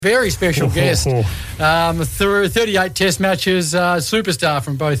Very special guest. Through 38 test matches, superstar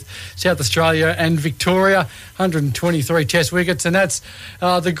from both South Australia and Victoria, 123 test wickets, and that's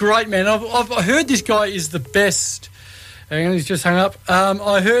the great man. I've heard this guy is the best. Hang on, he's just hung up.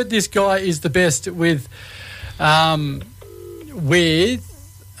 I heard this guy is the best with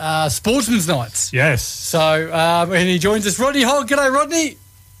sportsman's nights. Yes. So, and he joins us. Rodney Hogg. G'day, Rodney.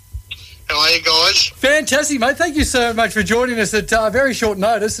 How are you guys? Fantastic, mate. Thank you so much for joining us at very short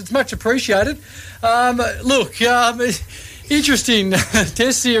notice. It's much appreciated. Interesting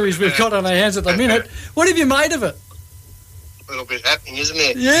test series we've got on our hands at the minute. What have you made of it? A little bit happening, isn't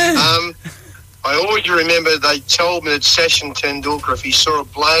it? Yeah. I always remember they told me that Sachin Tendulkar, if he saw a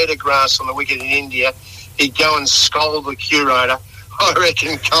blade of grass on the wicket in India, he'd go and scold the curator. I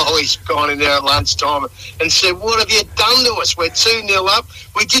reckon Kohli's gone in there at lunchtime and said, "What have you done to us? We're 2-0 up.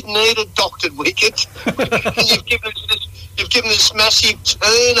 We didn't need a doctored wicket. And you've given this massive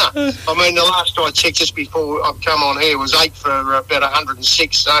turner." I mean, the last I checked just before I've come on here was 8 for about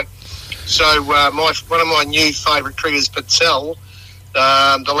 106. So one of my new favourite cricketers, Patel,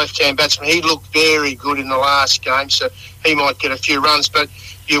 the left-hand batsman, he looked very good in the last game, so he might get a few runs, but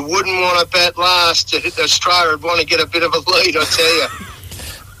you wouldn't want to bat last. Australia would want to get a bit of a lead, I tell you.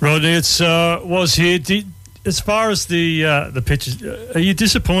 Rodney, it's was here. As far as the pitches, are you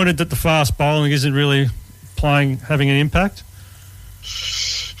disappointed that the fast bowling isn't really having an impact?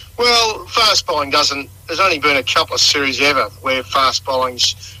 Well, fast bowling doesn't. There's only been a couple of series ever where fast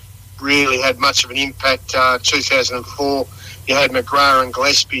bowling's really had much of an impact. 2004. You had McGrath and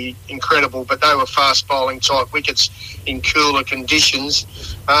Gillespie, incredible, but they were fast bowling type wickets in cooler conditions.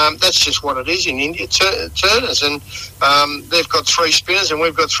 That's just what it is in India, turners, and they've got 3 spinners and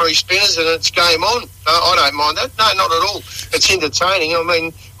we've got 3 spinners, and it's game on. I don't mind that. No, not at all. It's entertaining. I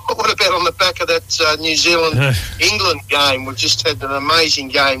mean, what about on the back of that New Zealand-England game? We've just had an amazing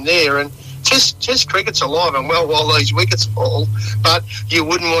game there, and Test cricket's alive and well while these wickets fall, but you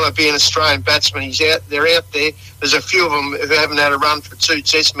wouldn't want to be an Australian batsman. They're out there. There's a few of them who haven't had a run for 2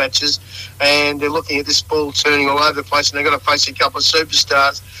 test matches, and they're looking at this ball turning all over the place, and they're going to face a couple of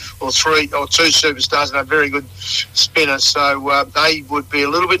superstars, or 2 superstars, and a very good spinner. So they would be a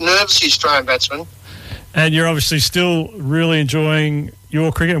little bit nervous, the Australian batsmen. And you're obviously still really enjoying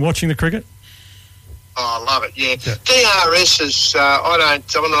your cricket and watching the cricket? Oh, I love it, yeah. DRS is, I'm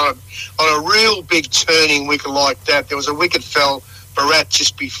not on a real big turning wicket like that. There was a wicket fell Barat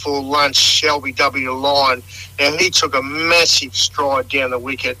just before lunch, Shelby W. Line. Now, he took a massive stride down the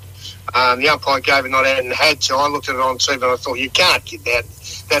wicket. The umpire gave it not out and had to. I looked at it on TV and I thought, you can't get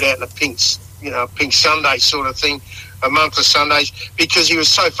that out in a pink Sunday sort of thing, a month of Sundays, because he was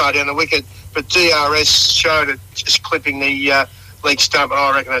so far down the wicket. But DRS showed it just clipping the leg stump, and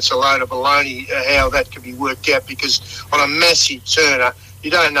I reckon that's a load of baloney how that could be worked out, because on a massive turner, you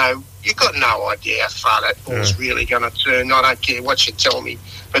don't know, you've got no idea how far that ball's really going to turn. I don't care what you tell me.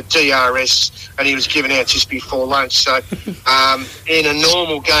 But DRS, and he was given out just before lunch. So in a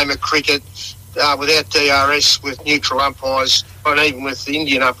normal game of cricket, without DRS, with neutral umpires, and even with the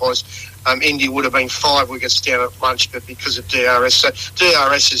Indian umpires, India would have been 5 wickets down at lunch, but because of DRS. So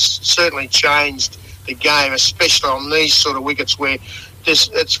DRS has certainly changed the game, especially on these sort of wickets where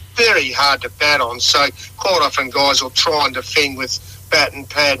it's very hard to bat on. So quite often guys will try and defend with bat and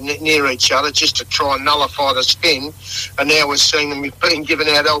pad near each other just to try and nullify the spin. And now we're seeing them being given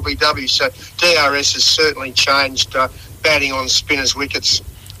out LBW. So DRS has certainly changed batting on spinners' wickets.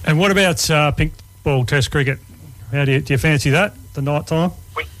 And what about pink ball Test cricket? How do you fancy that, the night time?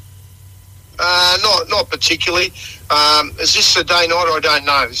 Not particularly. Is this a day night? I don't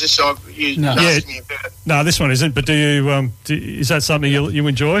know. Is this you asked me about it? No, this one isn't. But do you? Is that something you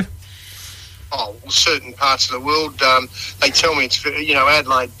enjoy? Oh, well, certain parts of the world, they tell me it's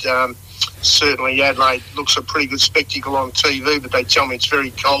Adelaide. Certainly, Adelaide looks a pretty good spectacle on TV, but they tell me it's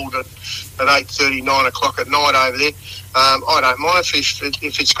very cold at 8:30, 9 o'clock at night over there. I don't mind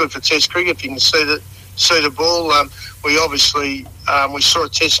if it's good for Test cricket. If you can see the ball. We obviously we saw a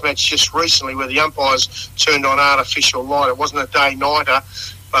test match just recently where the umpires turned on artificial light. It wasn't a day-nighter,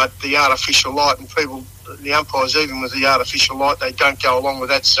 but the artificial light, and the umpires, even with the artificial light, they don't go along with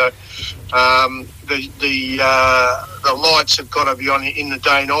that. So the lights have got to be on in the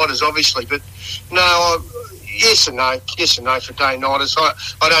day-nighters, obviously. But no, yes and no for day-nighters.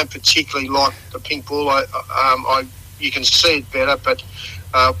 I don't particularly like the pink ball. You can see it better, but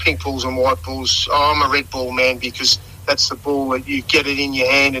pink balls and white balls, I'm a red ball man, because that's the ball that you get it in your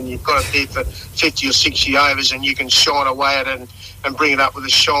hand and you've got it there for 50 or 60 overs and you can shine away at it and bring it up with a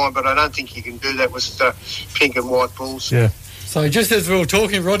shine, but I don't think you can do that with pink and white balls. Yeah. So just as we were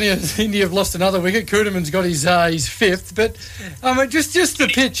talking, Rodney, India have lost another wicket. Kuderman's got his fifth. But just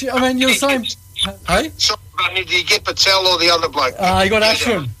the pitch. I mean, you're saying, hey? Sorry, did you get Patel or the other bloke? You got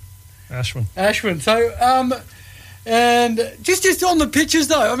Ashwin. Ashwin. So, and just on the pitches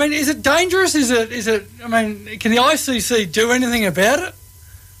though. I mean, is it dangerous? Is it? I mean, can the ICC do anything about it?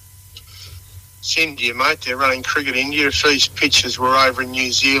 It's India, mate. They're running cricket in India. If these pitches were over in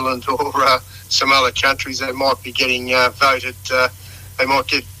New Zealand or some other countries, they might be getting voted. They might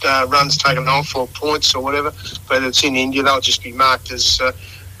get runs taken off or points or whatever. But it's in India. They'll just be marked as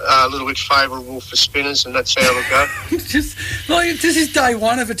a little bit favourable for spinners, and that's how it'll go. This is day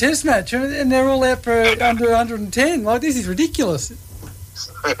one of a test match, and they're all out for under 110. Like, this is ridiculous.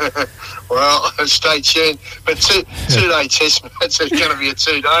 Well, stay tuned. But two-day test match is going to be a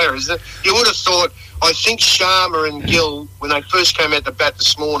two-dayer, isn't it? You would have thought, I think Sharma and Gill, when they first came out to bat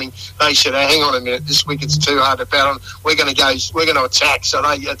this morning, they said, hang on a minute, this wicket's too hard to bat on. We're going to attack. So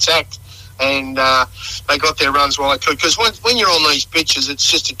they attacked, and they got their runs while they could. Because when you're on these pitches, it's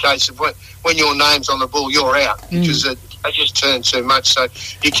just a case of when your name's on the ball, you're out. Because they just turn too much. So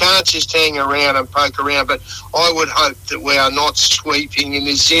you can't just hang around and poke around. But I would hope that we are not sweeping in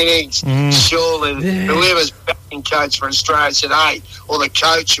this innings. Surely whoever's batting coach for Australia said, hey, or the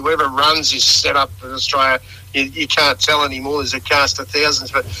coach, whoever runs this setup for Australia, you can't tell anymore. There's a cast of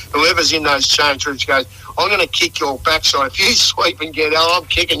thousands. But whoever's in those change rooms goes, I'm going to kick your backside. If you sweep and get out, I'm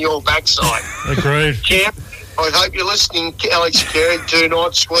kicking your backside. Agreed. Camp, I hope you're listening, Alex Carey. Do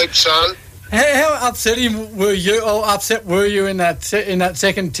not sweep, son. How upset were you in that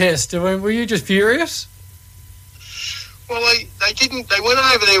second test? I mean, were you just furious? Well, they didn't. They went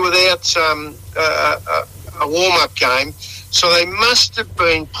over there without a warm-up game, so they must have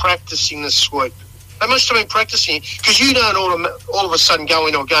been practising the sweep. They must have been practising, because you don't all of a sudden go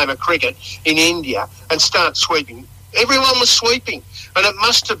into a game of cricket in India and start sweeping. Everyone was sweeping, and it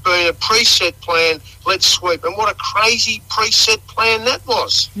must have been a preset plan. Let's sweep, and what a crazy preset plan that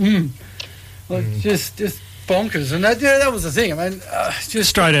was. Like, just bonkers, and that was the thing. I mean, just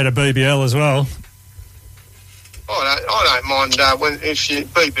straight out of BBL as well. I don't mind if you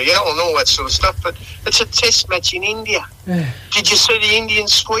BBL and all that sort of stuff, but it's a test match in India. Did you see the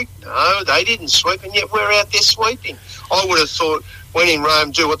Indians sweep? No, they didn't sweep, and yet we're out there sweeping. I would have thought, when in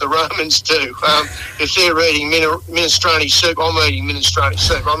Rome, do what the Romans do. If they're eating minestrone soup, I'm eating minestrone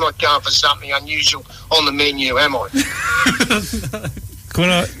soup. I'm not going for something unusual on the menu, am I?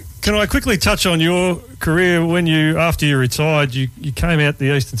 Can I quickly touch on your career? When after you retired, you came out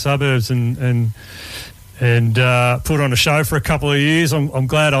the eastern suburbs and put on a show for a couple of years. I'm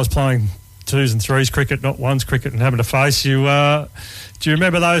glad I was playing twos and threes cricket, not ones cricket, and having to face you. Do you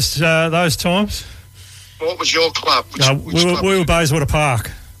remember those times? What was your club? We were Bayswater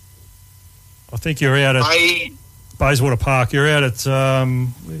Park. I think you were out at Bayswater Park. You're out at where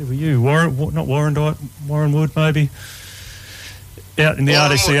were you? Warrenwood maybe. Out in the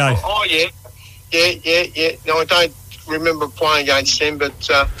RDCA. Oh, yeah. No, I don't remember playing against them, but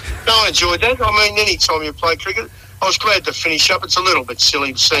I enjoyed that. I mean, any time you play cricket, I was glad to finish up. It's a little bit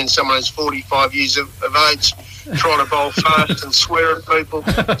silly seeing someone who's 45 years of age trying to bowl fast and swear at people.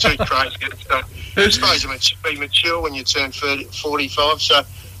 Too crazy. I suppose you should be mature when you turn 45, so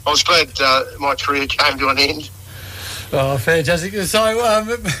I was glad my career came to an end. Oh, fantastic.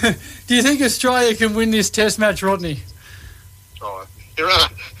 So, do you think Australia can win this test match, Rodney? Oh, you're right.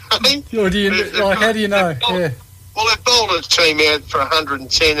 Or do you, how do you know? Well, they've bowled a team out for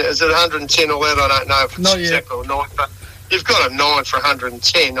 110. Is it 110 all out? I don't know if it's exactly or not, but you've got a 9 for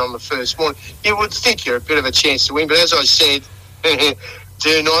 110 on the first morning. You would think you're a bit of a chance to win, but as I said,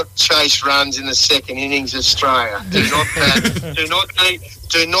 do not chase runs in the second innings, Australia. Do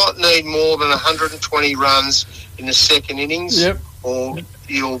not need more than 120 runs in the second innings, or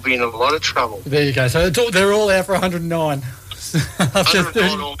you'll be in a lot of trouble. There you go. So they're all out for 109. After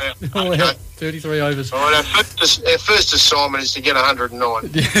 33 overs. All right, our first assignment is to get 109.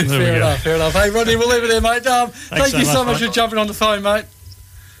 Yeah, fair enough. Hey, Rodney, we'll leave it there, mate. Thank you so much for jumping on the phone, mate.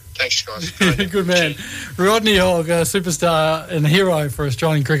 Thanks, guys. Good man. Rodney Hogg, a superstar and hero for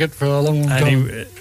Australian cricket for a long time.